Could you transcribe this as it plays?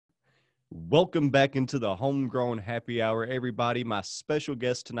Welcome back into the Homegrown Happy Hour, everybody. My special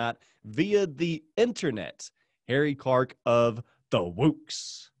guest tonight via the internet, Harry Clark of the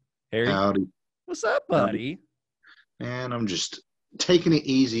Wooks. Harry, Howdy, what's up, howdy, buddy? man. I'm just taking it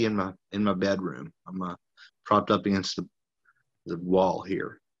easy in my bedroom. I'm propped up against the wall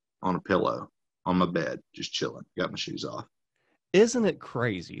here on a pillow on my bed, just chilling. Got my shoes off. Isn't it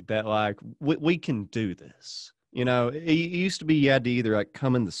crazy that we can do this? You know, it used to be you had to either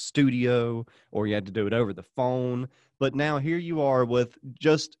come in the studio or you had to do it over the phone. But now here you are with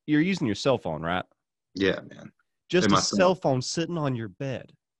just you're using your cell phone, right? Yeah, man. And Just a my cell thumb. phone sitting on your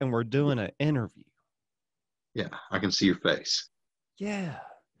bed, and we're doing an interview. Yeah, I can see your face. Yeah.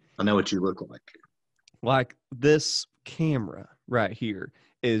 I know what you look like. Like this camera right here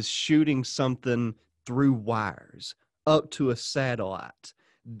is shooting something through wires up to a satellite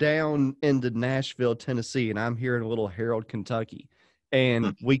down into Nashville, Tennessee, and I'm here in a little Harold, Kentucky, and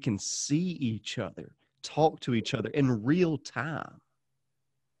Hmm. we can see each other, talk to each other in real time.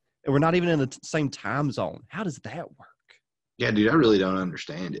 And we're not even in the same time zone. How does that work? Yeah, dude. I really don't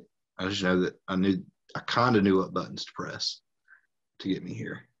understand it. I just know that I kind of knew what buttons to press to get me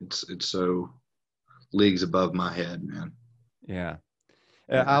here. It's so leagues above my head, man. Yeah.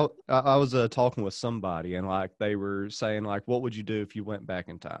 Yeah. I was talking with somebody and they were saying what would you do if you went back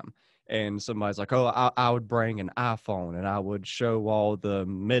in time? And somebody's like, oh, I would bring an iPhone and I would show all the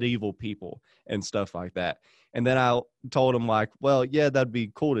medieval people and stuff like that. And then I told him well, yeah, that'd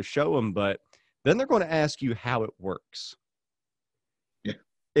be cool to show them, but then they're going to ask you how it works. Yeah.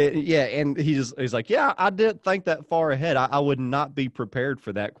 Yeah, and he's like, yeah, I didn't think that far ahead. I would not be prepared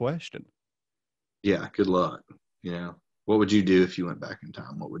for that question. Yeah, good luck. You know, what would you do if you went back in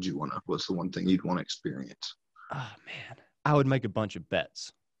time? What would you want to, what's the one thing you'd want to experience? Oh man, I would make a bunch of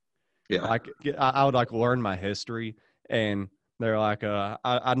bets. Yeah. I would learn my history, and they're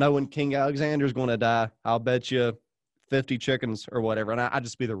I know when King Alexander's going to die. I'll bet you 50 chickens or whatever, and I'd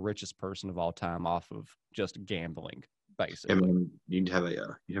just be the richest person of all time off of just gambling, I basically. mean, you'd have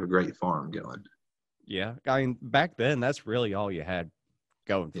a great farm going. Yeah, I mean back then that's really all you had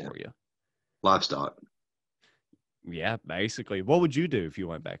going Yeah. for you. Livestock. Yeah, basically. What would you do if you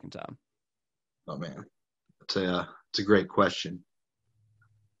went back in time? Oh man. It's a great question.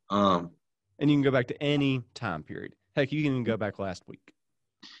 Um, And you can go back to any time period. Heck, you can even go back last week.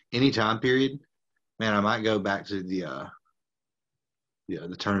 any time period, man, I might go back to the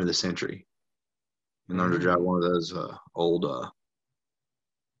turn of the century and learn to drive Mm. one of those old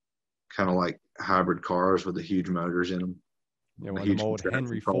kind of like hybrid cars with the huge motors in them, Yeah, the one of them huge old contraption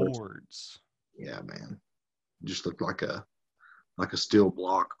Henry cars. Fords. Yeah, man. Just looked like a steel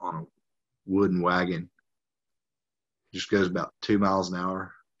block on a wooden wagon. Just goes about 2 miles an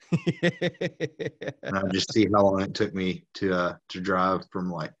hour. And I just see how long it took me to drive from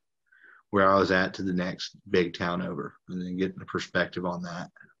like where I was at to the next big town over, and then getting the perspective on that.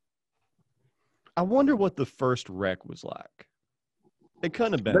 I wonder what the first wreck was like. It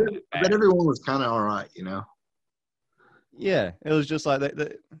couldn't have been that I bet bad. everyone was kind of all right, you know. Yeah, it was just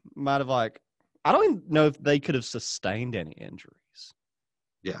they might have I don't even know if they could have sustained any injuries.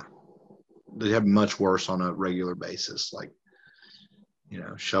 Yeah, they have much worse on a regular basis, like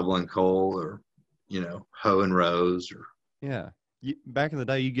shoveling coal or hoeing rows or Yeah, back in the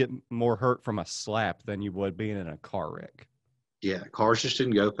day, you get more hurt from a slap than you would being in a car wreck. yeah, cars just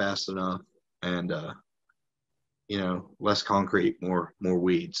didn't go fast enough, and less concrete, more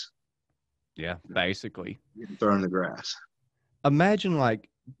weeds Yeah, basically. getting thrown in the grass. Imagine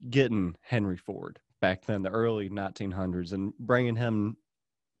getting Henry Ford back then, the early 1900s, and bringing him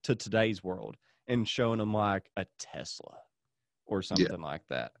to today's world and showing him a Tesla or Yeah, something like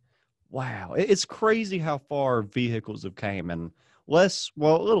that. Wow, it's crazy how far vehicles have came in a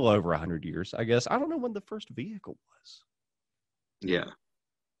little over 100 years, I guess. I don't know when the first vehicle was. yeah.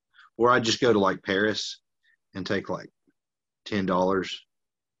 Or I'd just go to like Paris and take like $10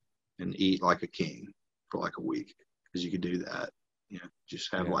 and eat like a king for like a week because you could do that.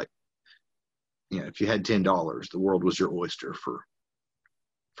 Just have Yeah, like if you had $10, the world was your oyster for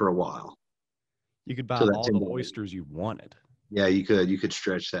a while. you could buy So that all the $10, oysters you wanted. yeah, you could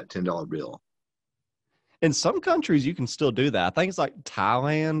stretch that $10 bill. In some countries, you can still do that. I think it's like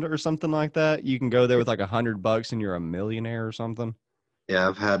Thailand or something like that. You can go there with $100 and you're a millionaire or something. Yeah,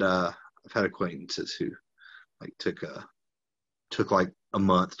 I've had acquaintances who like took like a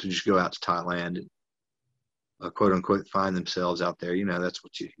month to just go out to Thailand and quote unquote find themselves out there. That's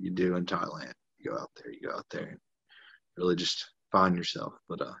what you do in Thailand. You go out there and really just find yourself.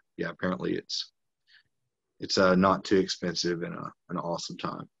 But yeah, apparently it's not too expensive and an awesome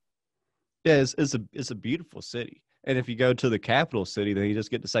time. Yeah, it's a beautiful city. And if you go to the capital city, then you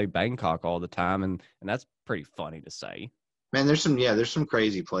just get to say Bangkok all the time, and that's pretty funny to say. Man, there's some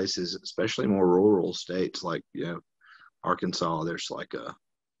crazy places, especially more rural states like Arkansas.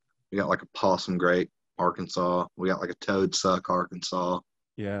 We got like a Possum Great Arkansas. We got like a Toad Suck Arkansas.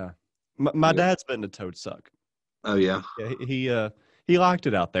 Yeah, my dad's been to Toad Suck. Oh yeah, Yeah, he liked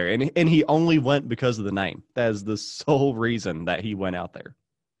it out there, and he only went because of the name. That is the sole reason that he went out there.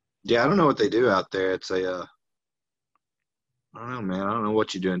 yeah. I don't know what they do out there. I don't know, man. I don't know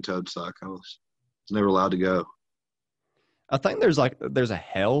what you do in Toad Suck. Was never allowed to go. I think there's a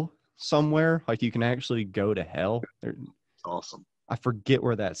hell somewhere, like you can actually go to hell. Awesome. I forget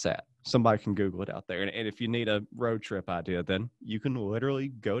where that's at. Somebody can Google it out there. And if you need a road trip idea, then you can literally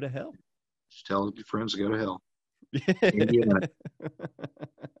go to hell. Just tell your friends to go to hell.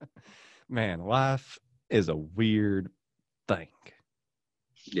 Man, life is a weird thing.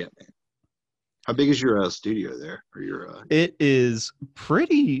 Yeah, man. How big is your studio there? Or your? It is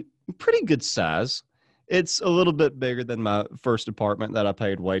pretty good size. It's a little bit bigger than my first apartment that I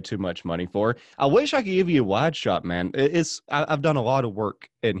paid way too much money for. I wish I could give you a wide shot, man. I've done a lot of work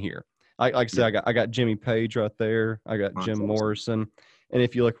in here. Like I said, I got Jimmy Page right there. I got Jim Morrison, and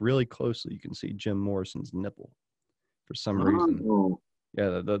if you look really closely, you can see Jim Morrison's nipple. For some reason,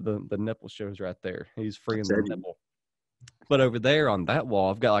 yeah, the nipple shows right there. He's freeing the nipple. But over there on that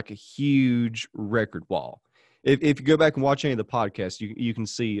wall, I've got like a huge record wall. If you go back and watch any of the podcasts, you can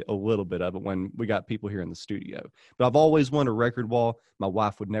see a little bit of it when we got people here in the studio. But I've always wanted a record wall. My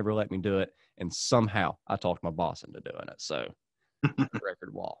wife would never let me do it, and somehow I talked my boss into doing it. So,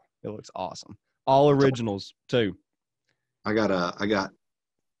 record wall. It looks awesome. All originals too. I got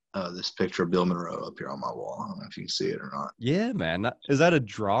this picture of Bill Monroe up here on my wall. I don't know if you can see it or not. Yeah, man. Is that a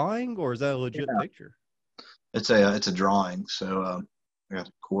drawing or is that a legit picture? It's a drawing. So I got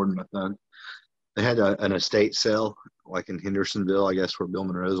a cord in my thumb. They had an estate sale like in Hendersonville, I guess, where Bill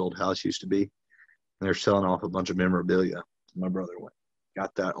Monroe's old house used to be. And they're selling off a bunch of memorabilia. My brother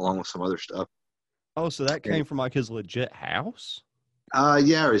got that along with some other stuff. Oh, so that came from like his legit house?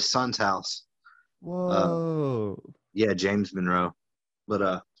 Yeah, or his son's house. Whoa. Yeah, James Monroe. But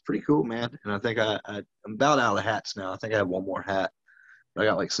it's pretty cool, man. And I think I'm about out of hats now. I think I have one more hat. But I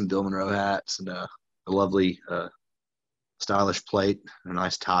got like some Bill Monroe hats and a lovely stylish plate and a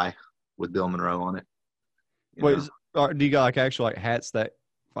nice tie with Bill Monroe on it. Wait, do you got like actual like hats that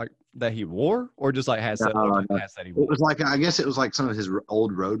he wore, or just like hats that he wore? It was like, I guess it was like some of his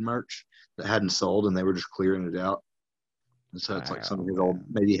old road merch that hadn't sold, and they were just clearing it out. And so it's like some of his old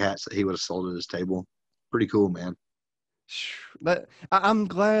maybe hats that he would have sold at his table. Pretty cool, man. I'm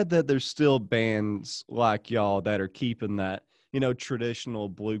glad that there's still bands like y'all that are keeping that, traditional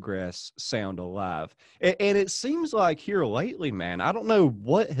bluegrass sound alive. And it seems like here lately, man, I don't know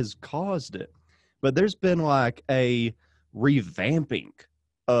what has caused it, but there's been like a revamping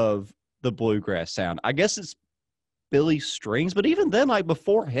of the bluegrass sound. I guess it's Billy Strings, but even then, like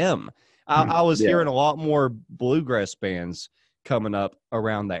before him, I was hearing a lot more bluegrass bands coming up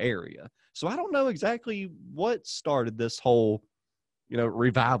around the area. So I don't know exactly what started this whole,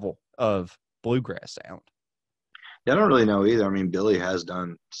 revival of bluegrass sound. Yeah, I don't really know either. I mean, Billy has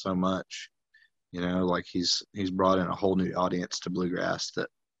done so much, like he's brought in a whole new audience to bluegrass that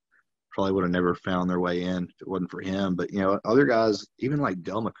probably would have never found their way in if it wasn't for him. But, other guys, even like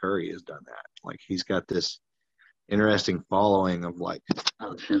Del McCurry has done that. Like he's got this interesting following of like,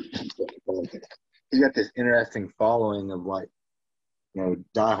 he's got this interesting following of like,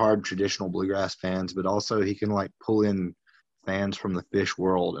 diehard traditional bluegrass fans, but also he can like pull in fans from the Fish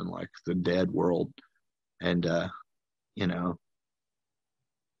world and like the Dead world. And,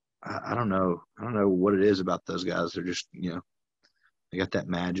 I don't know. I don't know what it is about those guys. They're just, they got that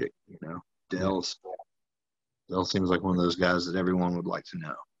magic, Dell seems like one of those guys that everyone would like to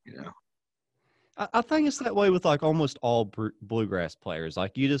know, I think it's that way with like almost all bluegrass players.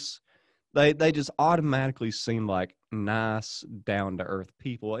 Like they just automatically seem like nice, down to earth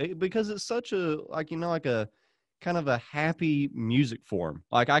people because it's such a like a kind of a happy music form.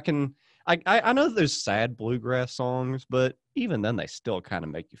 Like I know there's sad bluegrass songs, but even then they still kind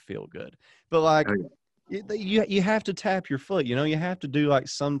of make you feel good. But like you have to tap your foot, you have to do like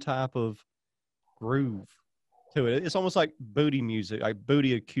some type of groove to it. It's almost like booty music, like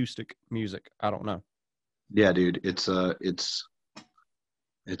booty acoustic music. I don't know. Yeah, dude. It's the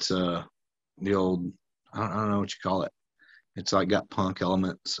old, I don't know what you call it. It's like got punk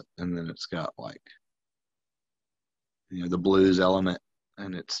elements, and then it's got like, the blues element,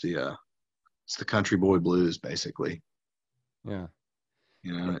 and it's the country boy blues basically. Yeah.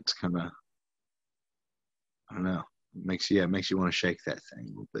 It's kind of, I don't know. It makes you want to shake that thing a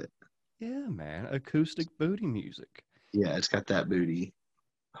little bit. Yeah, man. Acoustic booty music. Yeah, it's got that booty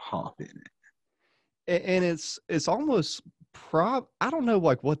hop in it. And it's almost I don't know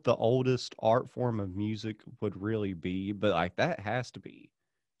like what the oldest art form of music would really be, but like that has to be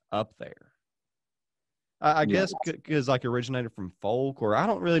up there. I Yeah, guess because like originated from folk, or I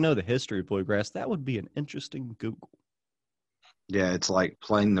don't really know the history of bluegrass. That would be an interesting Google. yeah, it's like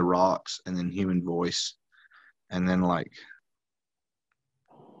playing the rocks and then human voice, and then like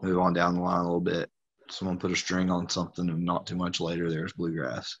move on down the line a little bit. Someone put a string on something, and not too much later, there's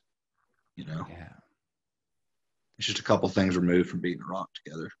bluegrass. You know, Yeah. it's just a couple things removed from beating a rock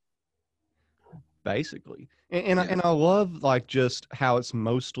together. Basically. And Yeah, I love like just how it's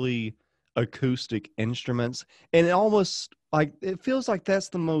mostly acoustic instruments, and it almost like it feels like that's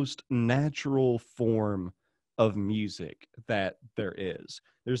the most natural form of music that there is.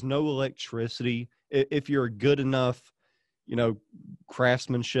 There's no electricity. If you're good enough, you know,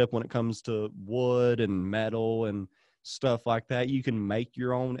 craftsmanship when it comes to wood and metal and stuff like that, you can make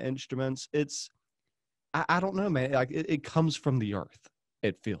your own instruments. I don't know, man. Like it comes from the earth,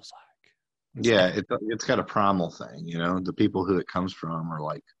 it feels like. It's yeah, it's got a primal thing. You know, the people who it comes from are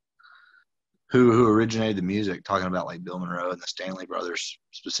like who originated the music. Talking about like Bill Monroe and the Stanley Brothers,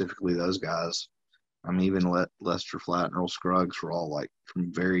 specifically those guys. I mean, even Lester Flatt and Earl Scruggs were all like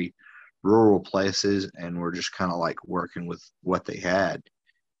from very rural places, and were just kind of like working with what they had.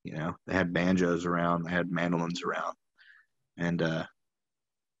 You know, they had banjos around, they had mandolins around, and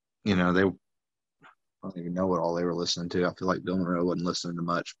you know, they I don't even know what all they were listening to. I feel like Bill Monroe wasn't listening to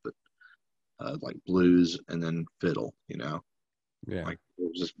much, but like blues and then fiddle. You know, yeah. like there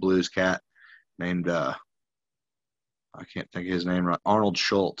was this blues cat named I can't think of his name right, Arnold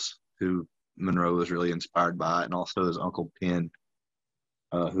Schultz, who Monroe was really inspired by, and also his uncle Penn,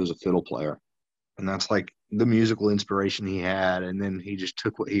 who was a fiddle player. And that's like the musical inspiration he had. And then he just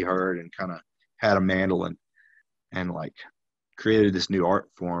took what he heard and kind of had a mandolin and like created this new art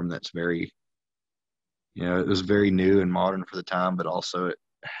form that's very, you know, it was very new and modern for the time, but also it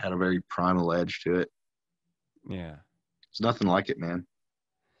had a very primal edge to it. Yeah. It's nothing like it, man.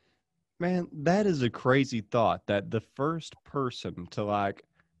 Man, that is a crazy thought that the first person to like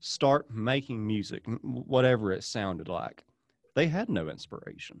start making music, whatever it sounded like, they had no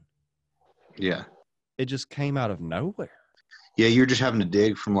inspiration. Yeah. It just came out of nowhere. Yeah. You're just having to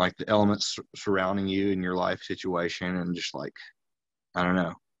dig from like the elements surrounding you in your life situation. And just like, I don't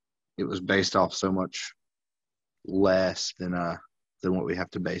know, it was based off so much less than what we have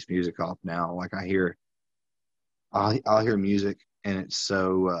to base music off now. Like I'll hear music and it's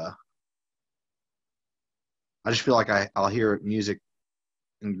so, I just feel like I'll hear music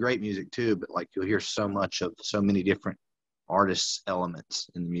and great music too, but like you'll hear so much of so many different artists' elements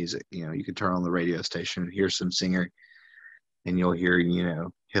in the music. You know, you could turn on the radio station and hear some singer, and you'll hear, you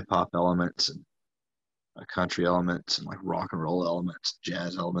know, hip hop elements and country elements and like rock and roll elements,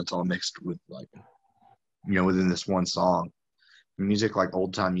 jazz elements, all mixed with like, you know, within this one song. Music like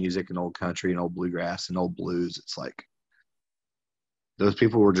old time music and old country and old bluegrass and old blues. It's like those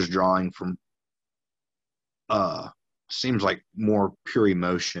people were just drawing from uh seems like more pure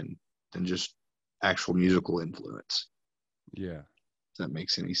emotion than just actual musical influence. Yeah. If that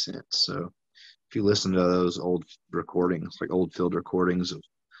makes any sense. So if you listen to those old recordings, like old field recordings of,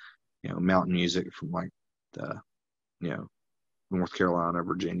 you know, mountain music from like the, you know, North Carolina,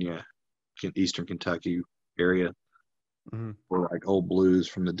 Virginia, Eastern Kentucky area, Hmm. or like old blues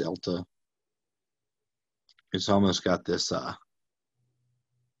from the Delta, it's almost got this uh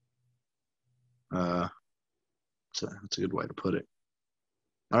that's a good way to put it.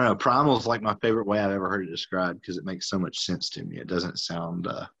 I don't know. Primal is like my favorite way I've ever heard it described because it makes so much sense to me. It doesn't sound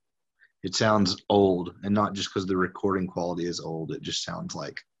it sounds old, and not just because the recording quality is old. It just sounds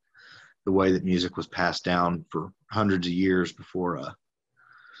like the way that music was passed down for hundreds of years before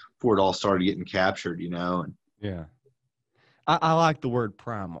it all started getting captured, you know. And Yeah. I like the word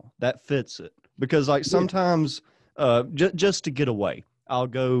primal. That fits it because like yeah, sometimes just to get away, I'll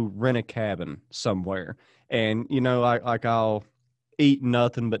go rent a cabin somewhere, and you know like I'll eat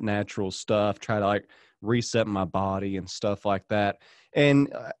nothing but natural stuff, try to like reset my body and stuff like that.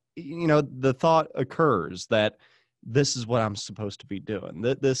 And you know the thought occurs that this is what I'm supposed to be doing.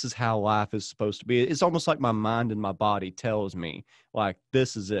 That this is how life is supposed to be. It's almost like my mind and my body tells me like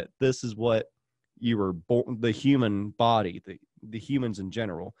this is it. This is what you were born, the human body, the humans in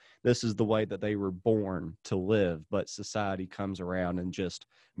general, this is the way that they were born to live, but society comes around and just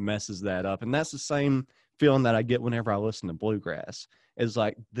messes that up. And that's the same feeling that I get whenever I listen to bluegrass. Is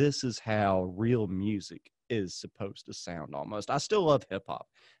like this is how real music is supposed to sound almost. I still love hip hop.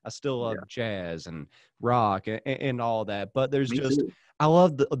 I still love Yeah, jazz and rock and all that. But there's me just, too. I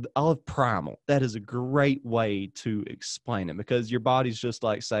love primal. That is a great way to explain it, because your body's just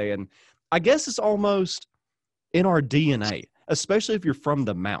like saying, I guess it's almost in our DNA, especially if you're from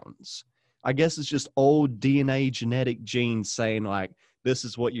the mountains. I guess it's just old DNA genetic genes saying like, this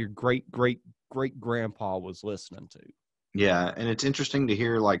is what your great grandpa was listening to. Yeah, and it's interesting to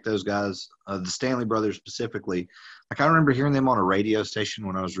hear like those guys, the Stanley brothers specifically. Like I remember hearing them on a radio station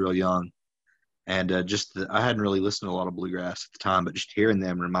when I was real young, and I hadn't really listened to a lot of bluegrass at the time, but just hearing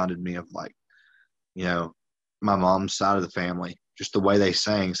them reminded me of like, you know, my mom's side of the family. Just the way they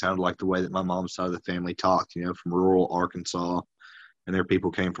sang sounded like the way that my mom's side of the family talked. You know, from rural Arkansas, and their people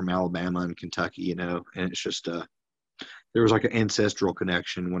came from Alabama and Kentucky. You know, and it's just there was like an ancestral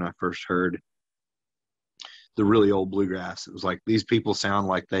connection when I first heard the really old bluegrass. It was like these people sound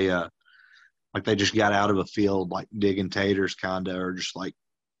like they just got out of a field like digging taters kinda, or just like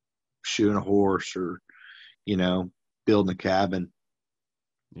shoeing a horse, or you know, building a cabin.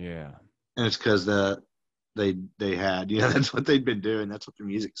 Yeah. And it's because they had, you know, that's what they'd been doing. That's what their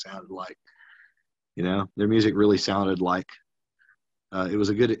music sounded like. You know, their music really sounded like it was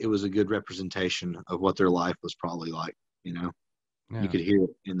a good representation of what their life was probably like. You know, you Yeah. could hear it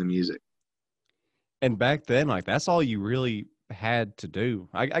in the music. And back then, like that's all you really had to do.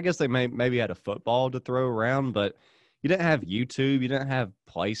 I guess they maybe had a football to throw around, but you didn't have YouTube, you didn't have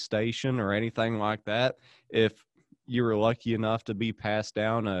PlayStation or anything like that. If you were lucky enough to be passed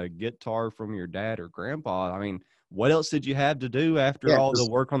down a guitar from your dad or grandpa, I mean, what else did you have to do after Yeah, all the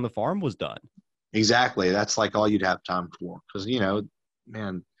work on the farm was done? exactly. That's like all you'd have time for. Because you know,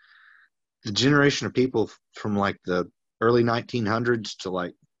 man, the generation of people from like the early 1900s to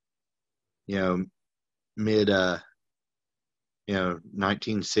like, you know, mid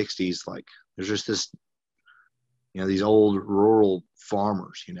 1960s, like there's just this, you know, these old rural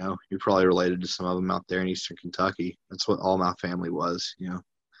farmers. You know, you're probably related to some of them out there in eastern Kentucky. That's what all my family was. You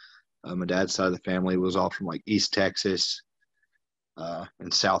know, my dad's side of the family was all from like East Texas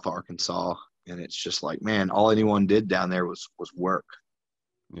and South Arkansas, and it's just like, man, all anyone did down there was work,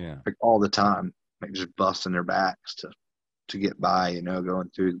 Yeah. like all the time, like just busting their backs to get by, you know, going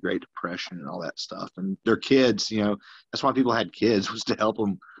through the Great Depression and all that stuff. And their kids, you know, that's why people had kids, was to help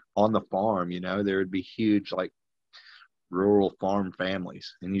them on the farm. You know, there would be huge like rural farm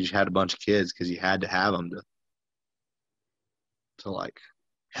families, and you just had a bunch of kids because you had to have them to like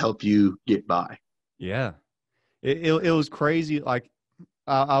help you get by. Yeah. It was crazy. Like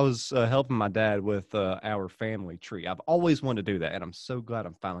I was helping my dad with our family tree. I've always wanted to do that, and I'm so glad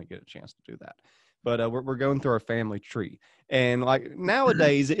I'm finally getting a chance to do that. But we're going through our family tree, and like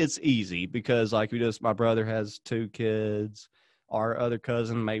nowadays it's easy because like my brother has 2 kids, our other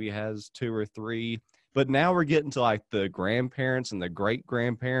cousin maybe has 2 or 3, but now we're getting to like the grandparents and the great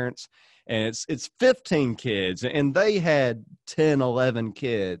grandparents, and it's 15 kids, and they had 10, 11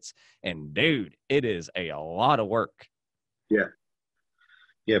 kids, and dude, it is a lot of work. Yeah,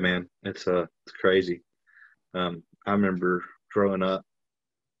 yeah, man, it's crazy. I remember growing up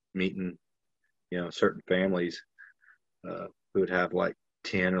meeting, you know, certain families who would have like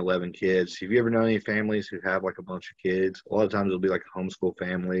 10 or 11 kids. Have you ever known any families who have like a bunch of kids? A lot of times it'll be like a homeschool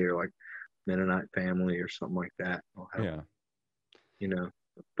family or like Mennonite family or something like that. They'll have, Yeah. you know,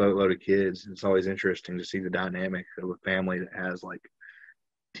 a boatload of kids. It's always interesting to see the dynamic of a family that has like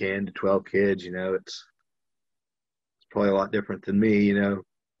 10 to 12 kids. You know, it's probably a lot different than me, you know,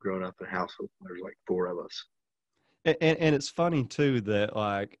 growing up in a household. There's like 4 of us. And it's funny too that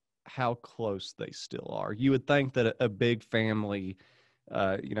like how close they still are. You would think that a big family,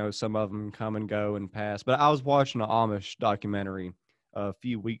 you know, some of them come and go and pass. But I was watching an Amish documentary a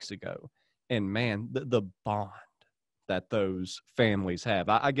few weeks ago, and man, the bond that those families have.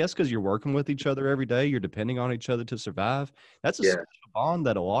 I guess because you're working with each other every day, you're depending on each other to survive. That's a Yeah, special bond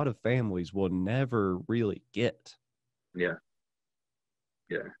that a lot of families will never really get. yeah,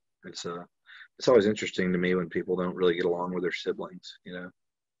 yeah. It's it's always interesting to me when people don't really get along with their siblings, you know,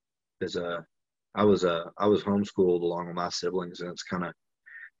 because I was homeschooled along with my siblings, and it's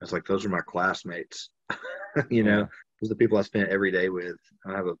like those are my classmates, you know, Yeah. those are the people I spent every day with.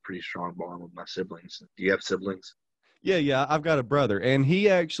 I have a pretty strong bond with my siblings. Do you have siblings? Yeah, I've got a brother, and he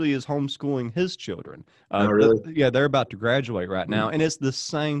actually is homeschooling his children. No, really? Yeah, they're about to graduate right now, and it's the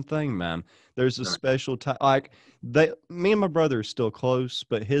same thing, man. There's a No. special time, like me and my brother are still close,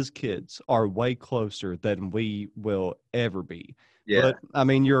 but his kids are way closer than we will ever be. Yeah, But I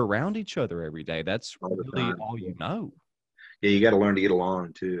mean, you're around each other every day. That's all the really time. all Yeah, you know. yeah, you got to learn to get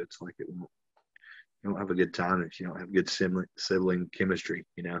along too. It's like you don't have a good time if you don't have good sibling chemistry,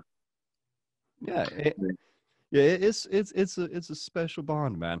 you know? Yeah, Yeah, it's a special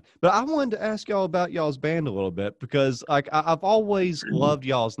bond, man. But I wanted to ask y'all about y'all's band a little bit because like I've always loved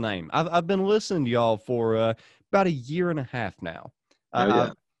y'all's name. I've been listening to y'all for about a year and a half now. Oh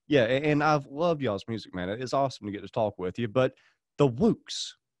I've yeah. yeah, and I've loved y'all's music, man. It's awesome to get to talk with you. But the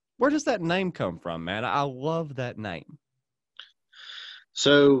Wooks, where does that name come from, man? I love that name.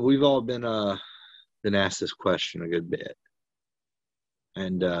 So we've all been asked this question a good bit,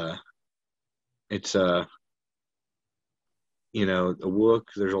 and it's a wook.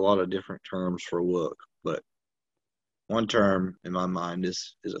 There's a lot of different terms for wook, but one term in my mind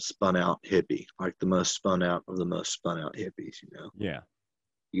is a spun out hippie, like the most spun out of the most spun out hippies. Yeah,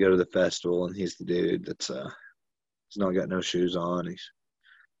 You go to the festival and he's the dude that's he's not got no shoes on. He's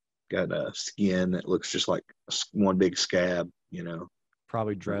got a skin that looks just like one big scab.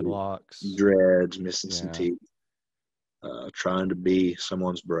 probably dreadlocks. Dreads, missing some Yeah. teeth, trying to be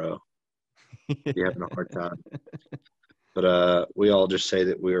someone's bro. Be having a hard time. But we all just say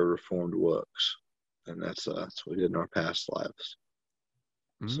that we are reformed wooks, and that's what we did in our past lives.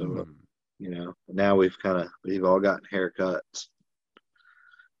 So Mm. now we've all gotten haircuts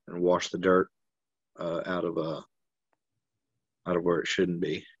and washed the dirt out of where it shouldn't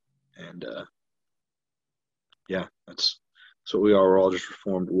be, and yeah, that's what we are. We're all just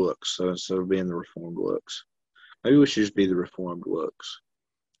reformed wooks. So instead of being the reformed wooks, maybe we should just be the reformed wooks.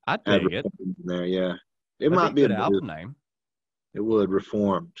 I Add dig it. reformed in there, yeah. It That'd be a might be a good move. album name. It would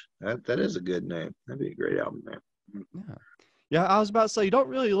reformed. That is a good name. That'd be a great album name. Yeah. Yeah, I was about to say you don't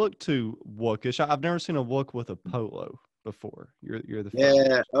really look too wookish. I've never seen a wook with a polo before. You're the first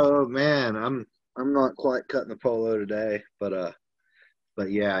Yeah. person. Oh man, I'm not quite cutting the polo today, but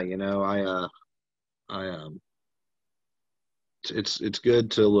yeah, I it's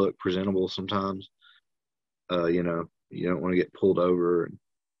good to look presentable sometimes. You don't want to get pulled over and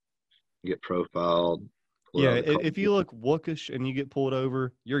get profiled, pulled Yeah, out of the car. if you look wookish and you get pulled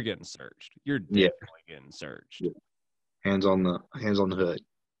over, you're getting searched. You're Yeah, definitely getting searched. yeah. Hands on the hood.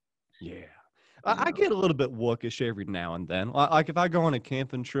 Yeah. You I know. get a little bit wookish every now and then. Like if I go on a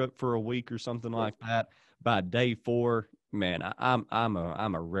camping trip for a week or something like that, by day 4, man, I'm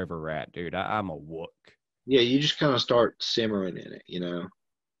a river rat, dude. I'm a wook. Yeah, you just kind of start simmering in it.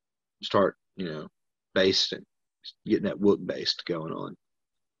 Start, basting, getting that wook based going on.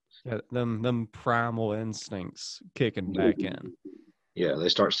 Yeah, them primal instincts kicking back in. Yeah, they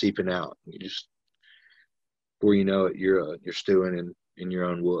start seeping out. You just before you know it, you're stewing in your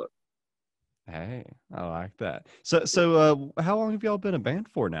own wook. Hey, I like that. How long have y'all been a band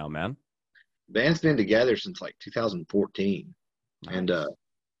for now, man? Band's been together since like 2014, and Nice.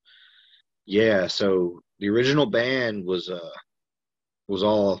 yeah, so the original band was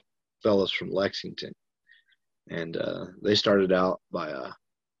all fellas from Lexington, and they started out by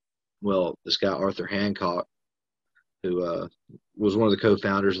this guy Arthur Hancock, who was one of the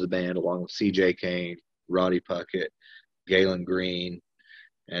co-founders of the band, along with C.J. Kane, Roddy Puckett, Galen Green,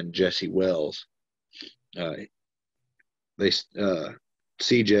 and Jesse Wells. Uh, they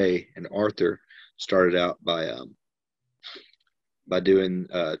CJ and Arthur started out by doing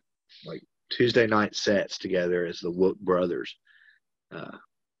like Tuesday night sets together as the Wook Brothers uh,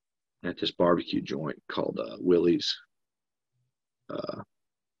 at this barbecue joint called Willie's. Uh,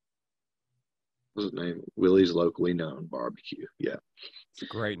 what's the name? Willie's Locally Known Barbecue. Yeah, It's a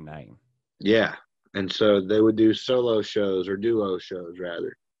great name. yeah. And so they would do solo shows or duo shows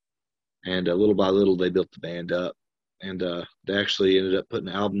rather, and little by little they built the band up, and they actually ended up putting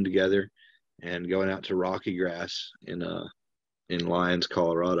an album together and going out to Rocky Grass in Lyons,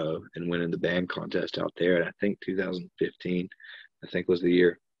 Colorado, and winning the band contest out there. And I think 2015, I think was the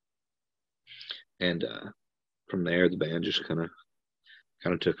year. And from there, the band just kind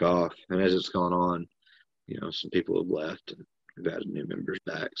of took off. And as it's gone on, some people have left and we've added new members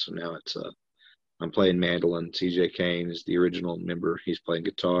back. So now it's I'm playing mandolin. CJ Kane is the original member. He's playing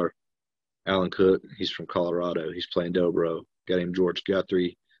guitar. Alan Cook, he's from Colorado. He's playing dobro. Got him George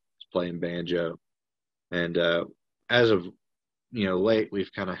Guthrie. He's playing banjo. And as of late,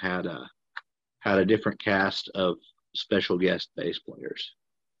 we've kind of had a different cast of special guest bass players.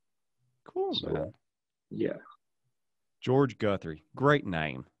 Cool, So man. yeah, George Guthrie. Great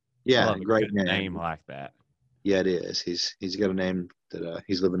name. yeah, Love a great good name name. like that. Yeah, it is. He's got a name that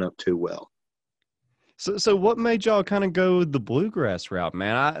he's living up to well. So what made y'all kind of go the bluegrass route,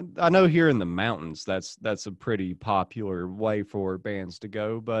 man? I know here in the mountains that's a pretty popular way for bands to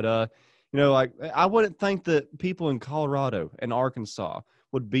go, but like I wouldn't think that people in Colorado and Arkansas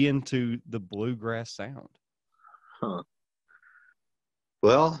would be into the bluegrass sound. Huh.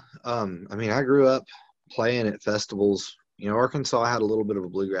 Well, I mean, I grew up playing at festivals. Arkansas had a little bit of a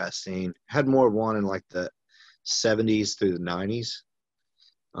bluegrass scene. Had more of one in like the '70s through the '90s.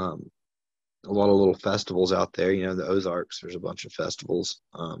 A lot of little festivals out there. You know, the Ozarks, there's a bunch of festivals.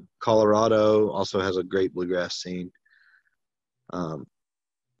 Colorado also has a great bluegrass scene. You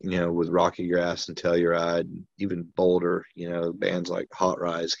know, with Rocky Grass and Telluride, and even Boulder. You know, bands like Hot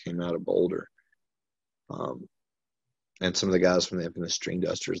Rise came out of Boulder. And some of the guys from the infamous String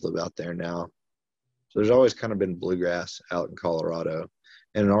Dusters live out there now. So there's always kind of been bluegrass out in Colorado.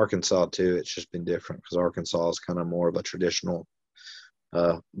 And in Arkansas, too, it's just been different because Arkansas is kind of more of a traditional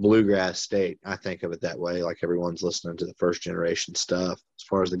bluegrass state. I think of it that way. Like everyone's listening to the first generation stuff as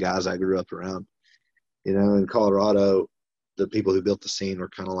far as the guys I grew up around. You know, in Colorado, the people who built the scene were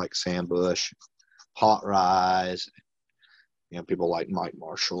kind of like Sam Bush, Hot Rise, you know, people like Mike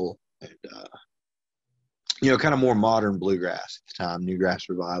Marshall, and, you know, kind of more modern bluegrass at the time, Newgrass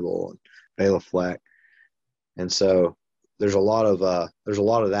Revival and Bela Fleck. And so there's a lot of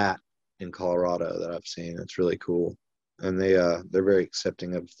that in Colorado that I've seen. It's really cool. And they're very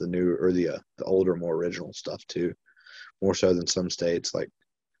accepting of the new or the older, more original stuff too, more so than some states. Like,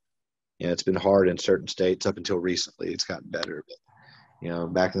 you know, it's been hard in certain states up until recently. It's gotten better, but you know,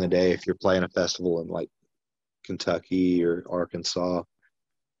 back in the day, if you're playing a festival in like Kentucky or Arkansas,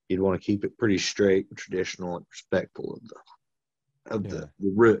 you'd want to keep it pretty straight and traditional and respectful of the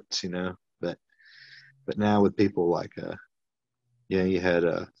roots, you know. But now with people like yeah, you had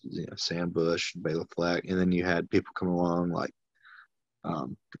you know, Sam Bush, Bela Fleck, and then you had people come along like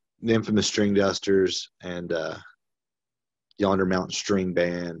the infamous String Dusters and Yonder Mountain String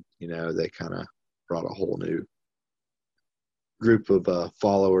Band. You know, they kind of brought a whole new group of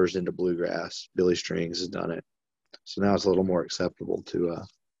followers into bluegrass. Billy Strings has done it, so now it's a little more acceptable to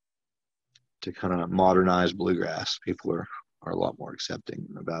kind of modernize bluegrass. People are a lot more accepting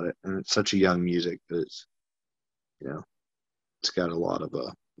about it, and it's such a young music that it's, you know, it's got a lot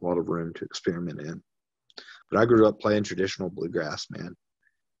of room to experiment in. But I grew up playing traditional bluegrass, man.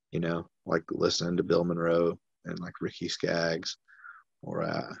 You know, like listening to Bill Monroe and like Ricky Skaggs, or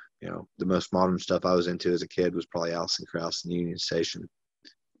you know, the most modern stuff I was into as a kid was probably Alison Krauss and Union Station.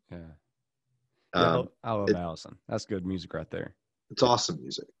 Yeah, yeah, I love it, Allison. That's good music right there. It's awesome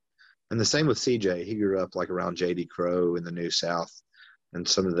music. And the same with CJ. He grew up like around J.D. Crowe in the New South, and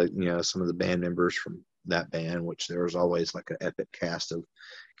some of the band members from that band, which there was always like an epic cast of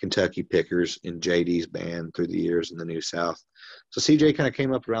Kentucky pickers in JD's band through the years in the New South. So CJ kind of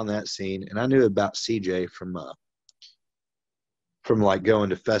came up around that scene, and I knew about CJ from like going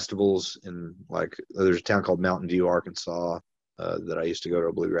to festivals in like there's a town called Mountain View, Arkansas, that I used to go to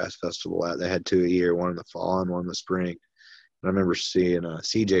a bluegrass festival at. They had 2 a year, one in the fall and one in the spring. And I remember seeing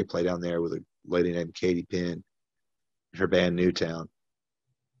CJ play down there with a lady named Katie Penn, her band Newtown.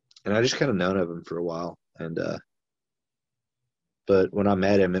 And I just kind of known of him for a while. And but when I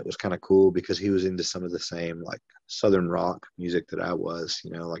met him, it was kind of cool because he was into some of the same like Southern rock music that I was.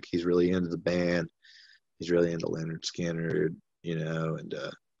 You know, like he's really into the band. He's really into Leonard Skinner, you know,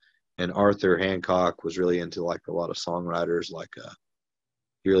 and Arthur Hancock was really into like a lot of songwriters. Like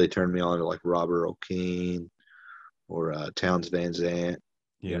he really turned me on to like Robert O'Keefe or Townes Van Zandt.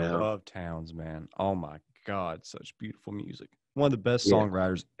 Yeah, You know? I love Townes, man. Oh my God, such beautiful music. One of the best Yeah.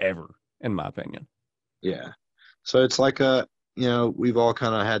 songwriters ever, in my opinion. Yeah. So it's like you know, we've all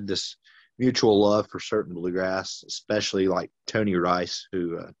kind of had this mutual love for certain bluegrass, especially like Tony Rice,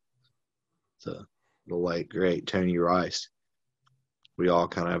 who the late great Tony Rice. We all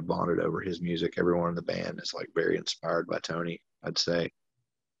kind of have bonded over his music. Everyone in the band is like very inspired by Tony, I'd say,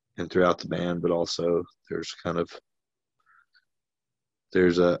 and throughout the band. But also there's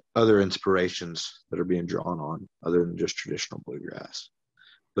other inspirations that are being drawn on other than just traditional bluegrass.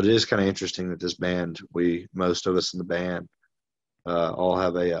 But it is kind of interesting that this band, most of us in the band, all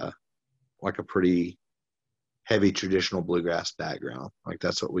have a pretty heavy traditional bluegrass background. Like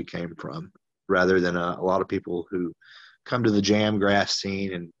that's what we came from, rather than a lot of people who come to the jam grass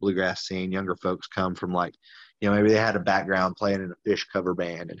scene and bluegrass scene. Younger folks come from like, you know, maybe they had a background playing in a Fish cover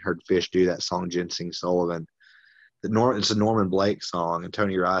band and heard Fish do that song Ginseng Sullivan. It's a Norman Blake song, and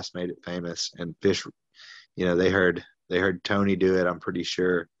Tony Rice made it famous. And Fish, you know, they heard Tony do it, I'm pretty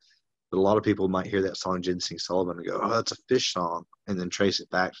sure. But a lot of people might hear that song Ginseng Sullivan and go, oh, that's a Fish song, and then trace it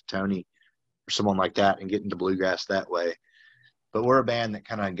back to Tony or someone like that and get into bluegrass that way. But we're a band that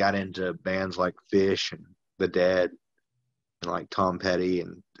kind of got into bands like Fish and The Dead and like Tom Petty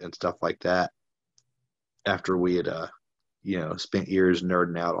and stuff like that after we had, you know, spent years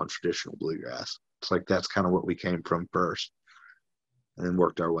nerding out on traditional bluegrass. It's like that's kind of what we came from first and then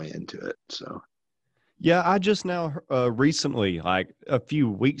worked our way into it. So Yeah, I just now recently, like a few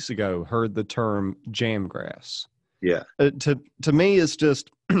weeks ago, heard the term jamgrass. Yeah. To me, it's just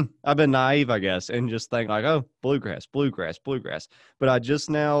I've been naive, I guess, and just think like, oh, bluegrass, bluegrass, bluegrass. But I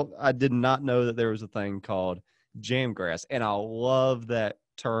did not know that there was a thing called jamgrass, and I love that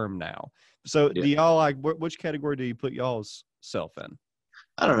term now. So, Yeah. do y'all like which category do you put y'all's self in?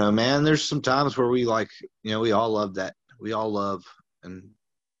 I don't know, man. There's some times where we like, we all love that. We all love and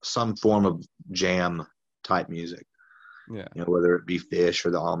some form of jam type music. Yeah, Whether it be Fish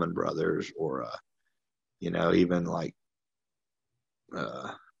or the Allman Brothers or even like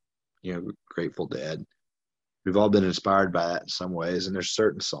uh Grateful Dead. We've all been inspired by that in some ways, and there's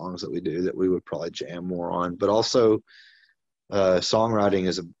certain songs that we do that we would probably jam more on. But also, songwriting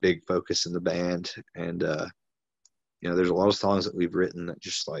is a big focus in the band, and there's a lot of songs that we've written that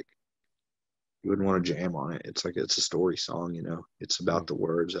just like you wouldn't want to jam on it. It's like it's a story song, It's yeah, about the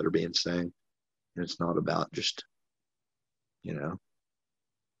words that are being sang, and it's not about just you know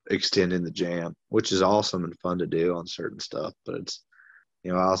extending the jam, which is awesome and fun to do on certain stuff. But it's I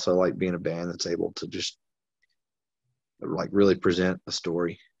also like being a band that's able to just like really present a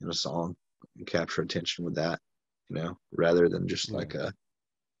story in a song and capture attention with that, rather than just yeah, like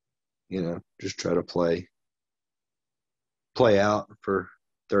just try to play out for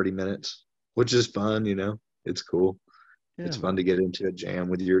 30 minutes, which is fun, it's cool. yeah, It's fun man. to get into a jam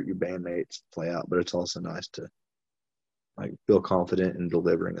with your bandmates, play out, but it's also nice to like feel confident in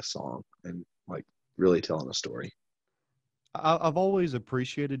delivering a song and like really telling a story. I've always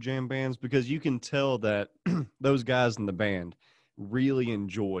appreciated jam bands because you can tell that those guys in the band really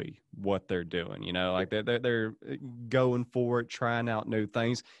enjoy what they're doing. Like they're going for it, trying out new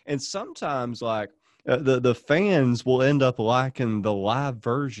things, and sometimes like the fans will end up liking the live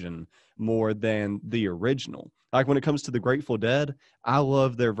version more than the original. Like when it comes to the Grateful Dead, I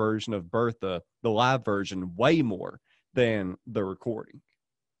love their version of Bertha, the live version, way more than the recording.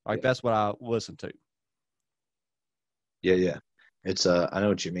 Like Yeah. that's what I listen to. Yeah. Yeah. It's, I know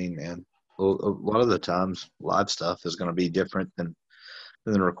what you mean, man. Well, a lot of the times live stuff is going to be different than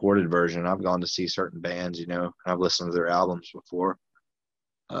the recorded version. I've gone to see certain bands, and I've listened to their albums before,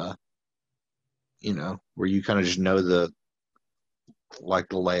 uh, where you kind of just know the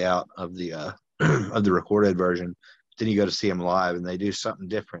layout of the of the recorded version. Then you go to see them live, and they do something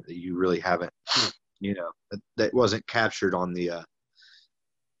different that you really haven't, that wasn't captured on the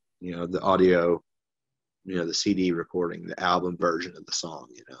the audio, the CD recording, the album version of the song.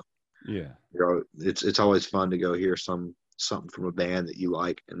 Yeah. It's always fun to go hear something from a band that you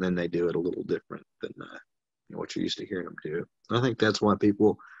like, and then they do it a little different than what you're used to hearing them do. And I think that's why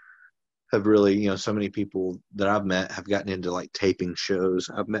people have really, so many people that I've met have gotten into like taping shows.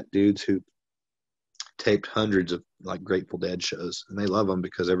 I've met dudes who taped hundreds of like Grateful Dead shows, and they love them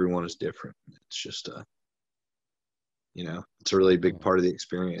because everyone is different. It's just it's a really big Yeah. part of the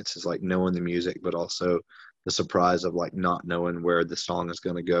experience is like knowing the music, but also the surprise of like not knowing where the song is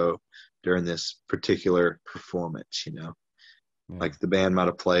going to go during this particular performance. Yeah. Like the band might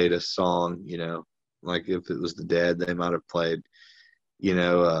have played a song, like if it was the Dead, they might have played, you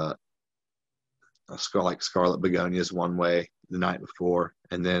know, uh, like Scarlet Begonias one way the night before,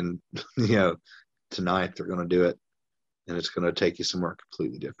 and then tonight they're going to do it, and it's going to take you somewhere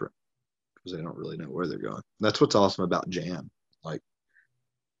completely different because they don't really know where they're going. That's what's awesome about jam. Like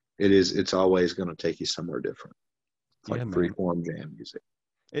it's always going to take you somewhere different. It's like Yeah, man. freeform jam music.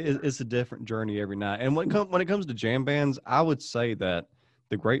 It's a different journey every night. And when it comes to jam bands, I would say that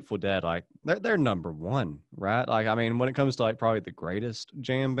the Grateful Dead, like they're number one, right? Like I mean, when it comes to like probably the greatest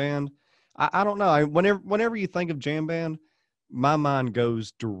jam band, I don't know. Whenever you think of jam band, my mind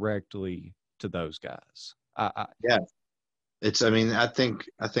goes directly to those guys. Yeah, it's. I mean, I think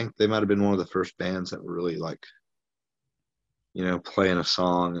they might have been one of the first bands that were really like playing a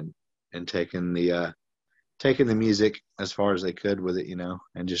song and taking the music as far as they could with it,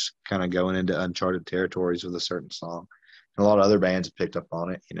 and just kind of going into uncharted territories with a certain song. And a lot of other bands have picked up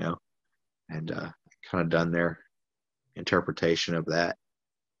on it, and kind of done their interpretation of that.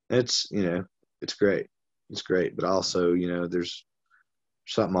 It's it's great. It's great, but also there's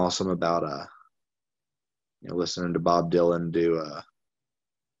something awesome about listening to Bob Dylan do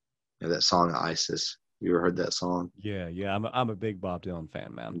that song ISIS. You ever heard that song? yeah, yeah. I'm a big Bob Dylan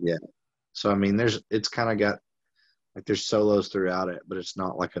fan, man. Yeah. So I mean, it's kind of got like there's solos throughout it, but it's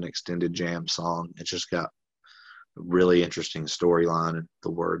not like an extended jam song. It's just got a really interesting storyline, and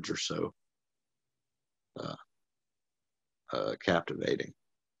the words are so uh, captivating.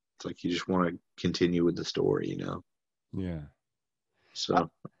 It's like you just want to continue with the story. Yeah. I, So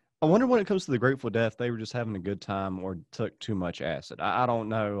I wonder when it comes to the Grateful Dead, if they were just having a good time or took too much acid. I don't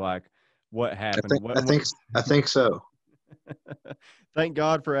know, like what I happened. think I think I think so. Thank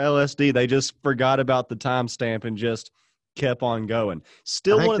God for LSD. They just forgot about the timestamp and just kept on going. I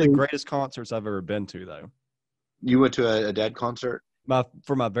Still one think of the greatest concerts I've ever been to, though. you went to a Dead concert.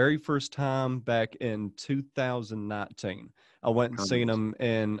 For my very first time back in 2019, I went and Oh, seen nice. them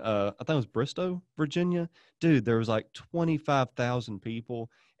in I think it was Bristow, Virginia. Dude, there was like 25,000 people,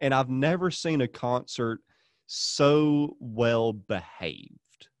 and I've never seen a concert so well behaved.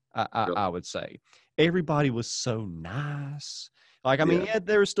 I would say everybody was so nice. Like, I mean, Yeah, yeah,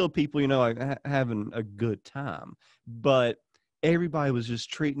 there were still people, like having a good time, but everybody was just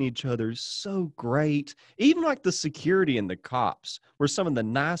treating each other so great. Even like the security and the cops were some of the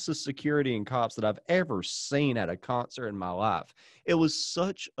nicest security and cops that I've ever seen at a concert in my life. It was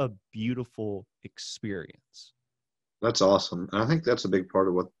such a beautiful experience. that's awesome. And I think that's a big part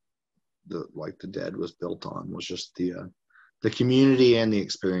of what the Dead was built on, was just the community and the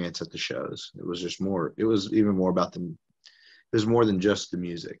experience at the shows. It was just more. It was even more about the. It was more than just the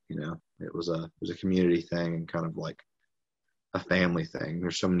music. It was a community thing and kind of like a family thing.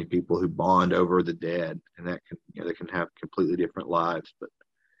 There's so many people who bond over the Dead, and that can they can have completely different lives, but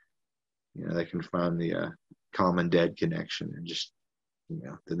they can find the common Dead connection, and just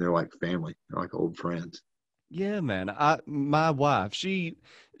then they're like family. They're like old friends. Yeah, man. My wife, she's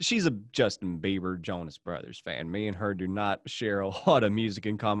a Justin Bieber Jonas Brothers fan. Me and her do not share a lot of music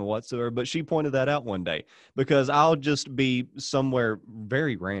in common whatsoever, but she pointed that out one day because I'll just be somewhere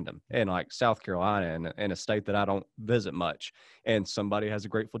very random in like South Carolina in a state that I don't visit much, and somebody has a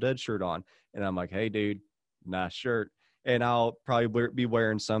Grateful Dead shirt on, and I'm like, "Hey, dude, nice shirt." And I'll probably be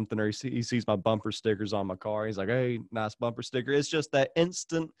wearing something, or he sees my bumper stickers on my car. He's like, "Hey, nice bumper sticker." It's just that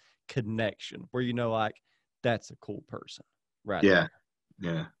instant connection where like that's a cool person right Yeah,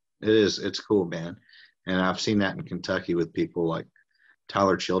 there. yeah, it is. It's cool, man. And I've seen that in Kentucky with people like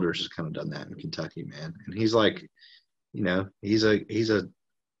Tyler Childers has kind of done that in Kentucky, man. And he's like, he's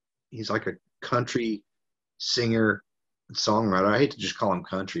like a country singer, songwriter. I hate to just call him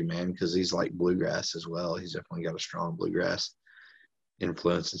country, man, because he's like bluegrass as well. He's definitely got a strong bluegrass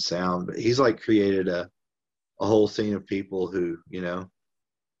influence and sound. But he's like created a whole scene of people who,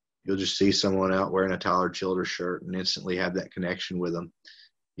 you'll just see someone out wearing a Tyler Childers shirt and instantly have that connection with them.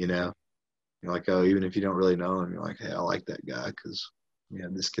 You know, you're like, oh, even if you don't really know him, you're like, hey, I like that guy because we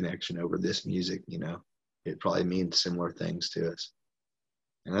have this connection over this music. It probably means similar things to us,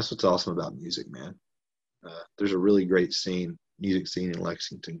 and that's what's awesome about music, man. There's a really great music scene in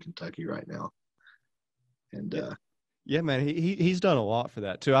Lexington, Kentucky right now, and Yeah, yeah, man. He's done a lot for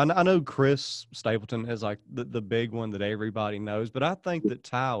that too. I know Chris Stapleton is like the big one that everybody knows, but I think that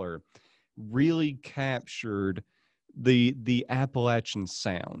Tyler really captured the Appalachian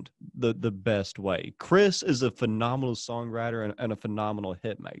sound the best way. Chris is a phenomenal songwriter and a phenomenal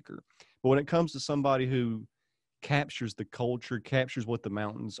hit maker. But when it comes to somebody who captures the culture, captures what the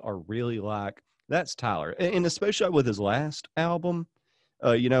mountains are really like, that's Tyler. And especially with his last album,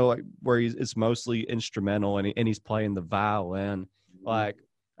 like where it's mostly instrumental and he's playing the violin. Like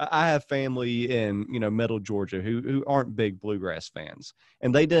I have family in Middle Georgia who aren't big bluegrass fans,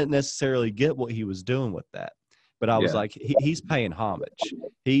 and they didn't necessarily get what he was doing with that. But I was yeah, like, he's paying homage. yeah,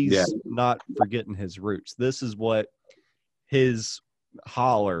 He's not forgetting his roots. This is what his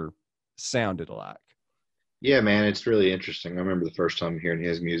holler sounded like. yeah, man. It's really interesting. I remember the first time hearing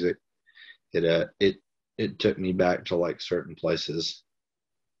his music. It took me back to like certain places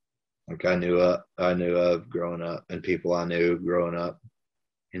like I knew of growing up, and people I knew growing up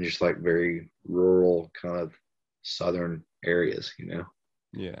in just like very rural kind of southern areas.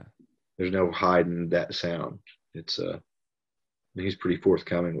 Yeah. There's no hiding that sound. It's he's pretty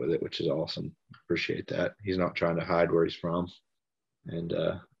forthcoming with it, which is awesome. Appreciate that. He's not trying to hide where he's from, and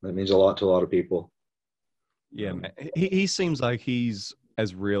that means a lot to a lot of people. Yeah, um, man. He seems like he's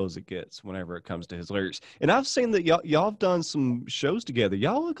as real as it gets whenever it comes to his lyrics. And I've seen that y'all have done some shows together.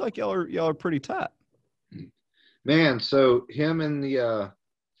 Y'all look like y'all are pretty tight. Man, so him and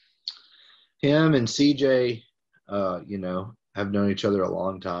CJ, have known each other a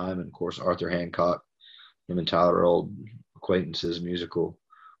long time, and of course Arthur Hancock, him and Tyler are old acquaintances, musical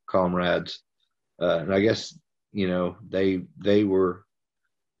comrades, and I guess they were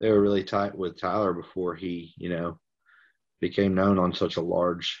really tight with Tyler before he became known on such a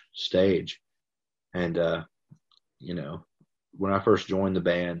large stage, and when I first joined the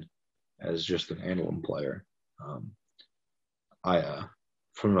band as just an anthem player, um, I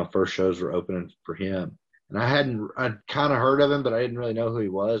from my first shows were opening for him, and I'd kind of heard of him, but I didn't really know who he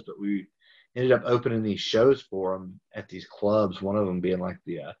was. But we ended up opening these shows for him at these clubs. One of them being like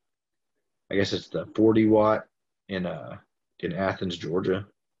the I guess it's the 40 watt in Athens, Georgia,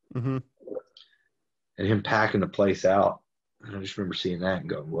 Mm-hmm. and him packing the place out. I just remember seeing that and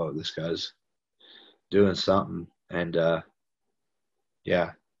going, "Whoa, this guy's doing something." And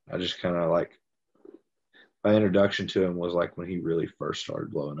yeah, I just kind of like my introduction to him was like when he really first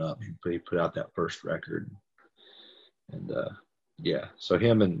started blowing up. He put out that first record, and yeah. So I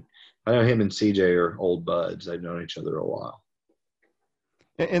know him and CJ are old buds. They've known each other a while.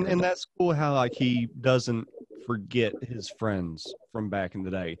 And that's cool how like he doesn't forget his friends from back in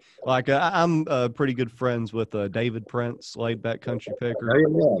the day. Like I'm pretty good friends with David Prince, laid back country picker.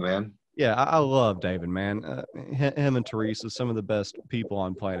 Oh yeah, man. Yeah, I love David, man. Him and Teresa, some of the best people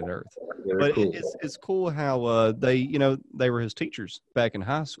on planet Earth. Yeah, they're But cool. it's cool how they were his teachers back in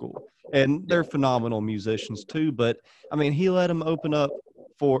high school, and Yeah, they're phenomenal musicians too. But I mean, he let him open up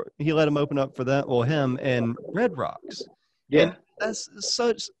for that. Well, him and Red Rocks, and yeah, that's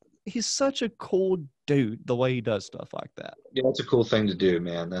such he's such a cool dude. The way he does stuff like that. yeah. That's a cool thing to do,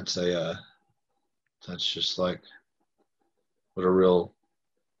 man. That's just like what a real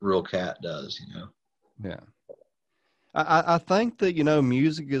cat does, you know. Yeah. I think that,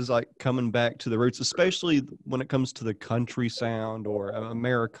 music is like coming back to the roots, especially when it comes to the country sound or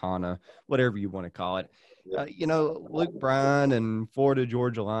Americana, whatever you want to call it. Yeah, Luke Bryan and Florida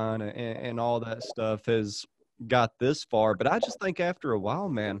Georgia Line and all that stuff has got this far. But I just think after a while,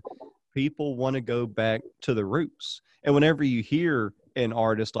 man, people want to go back to the roots. And whenever you hear an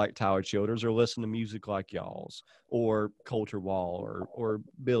artist like Tyler Childers or listen to music like y'all's or Coulter Wall or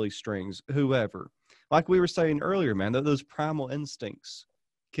Billy Strings, whoever, like we were saying earlier, man, those primal instincts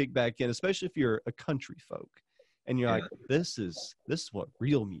kick back in, especially if you're a country folk and you're yeah, like, this is what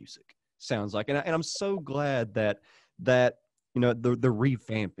real music sounds like. And I'm so glad that the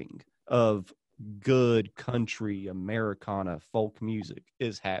revamping of good country Americana folk music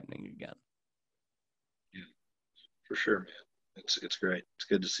is happening again. yeah, for sure, man. It's great. It's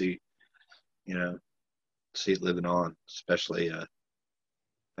good to you know, see it living on. Especially, I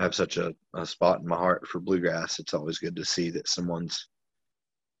have such a spot in my heart for bluegrass. It's always good to see that someone's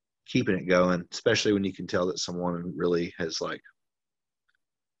keeping it going, especially when you can tell that someone really has like,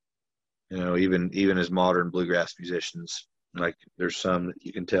 even as modern bluegrass musicians, like there's some that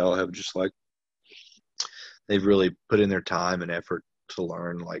you can tell have just like they've really put in their time and effort to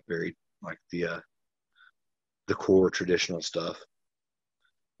learn like very like the core traditional stuff.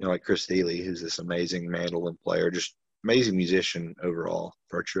 Like Chris Thiele, who's this amazing mandolin player, just amazing musician overall,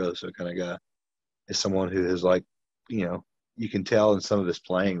 virtuoso kind of guy, is someone who has like, you can tell in some of his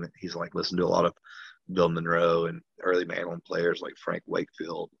playing that he's like listened to a lot of Bill Monroe and early mandolin players like Frank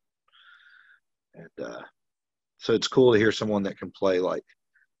Wakefield. And so it's cool to hear someone that can play like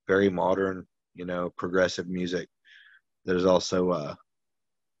very modern, progressive music that is also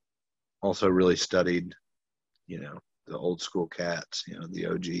really studied, the old school cats, the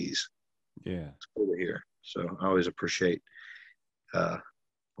OGs. Yeah. It's cool to hear. So I always appreciate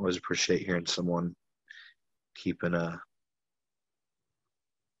hearing someone keeping the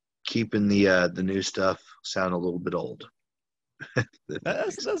new stuff sound a little bit old.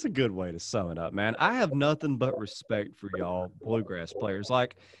 That's a good way to sum it up, man. I have nothing but respect for y'all bluegrass players.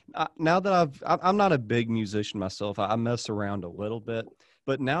 Like now that I'm not a big musician myself. I mess around a little bit,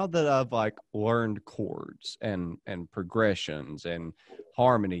 but now that I've like learned chords and progressions and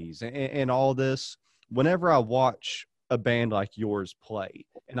harmonies and all this, whenever I watch a band like yours play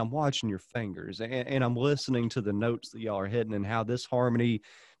and I'm watching your fingers and I'm listening to the notes that y'all are hitting and how this harmony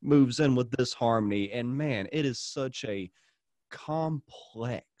moves in with this harmony, and man, it is such a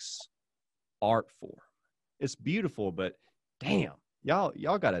complex art form. It's beautiful, but damn,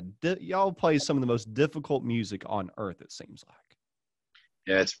 y'all play some of the most difficult music on earth, it seems like.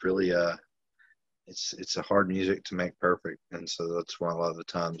 Yeah, it's really it's a hard music to make perfect, and so that's why a lot of the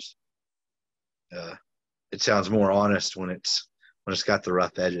times it sounds more honest when it's got the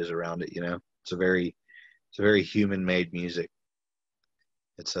rough edges around it. It's a very human made music.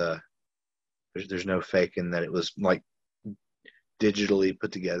 It's there's no faking that it was like digitally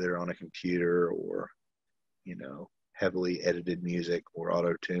put together on a computer or heavily edited music or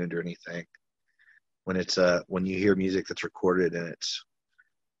auto tuned or anything. When you hear music that's recorded and it's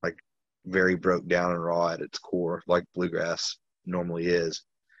like very broke down and raw at its core, like bluegrass normally is,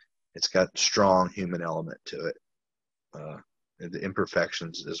 it's got strong human element to it. The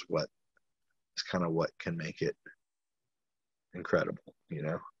imperfections is kind of what can make it incredible.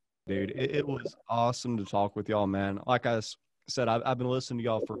 Dude, it was awesome to talk with y'all, man. Like I said, I've been listening to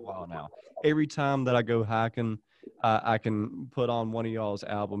y'all for a while now. Every time that I go hiking, I can put on one of y'all's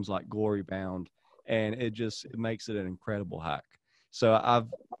albums like Glory Bound, and it makes it an incredible hike. So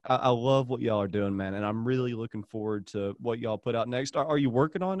I love what y'all are doing, man, and I'm really looking forward to what y'all put out next. Are you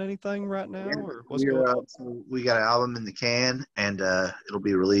working on anything right now, or what's going on? So we got an album in the can, and it'll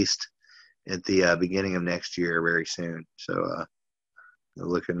be released at the beginning of next year, very soon. So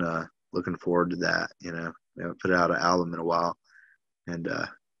looking forward to that. You know, we haven't put out an album in a while, and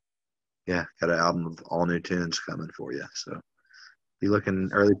yeah, got an album of all new tunes coming for you. So be looking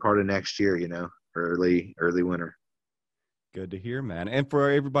early part of next year. You know, early winter. Good to hear, man. And for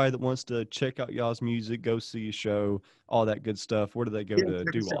everybody that wants to check out y'all's music, go see a show, all that good stuff, where do they go Yeah, to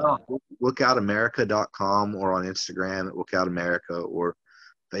check do us all out. that? lookoutamerica.com or on Instagram at lookoutamerica or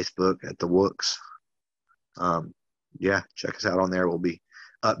Facebook at the Wooks. Um, yeah, check us out on there. We'll be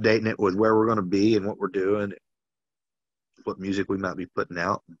updating it with where we're going to be and what we're doing, what music we might be putting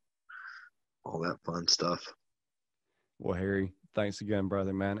out, all that fun stuff. Well, Harry, thanks again,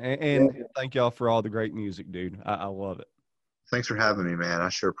 brother, man. Yeah. And thank y'all for all the great music, dude. I love it. Thanks for having me, man. I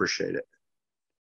sure appreciate it.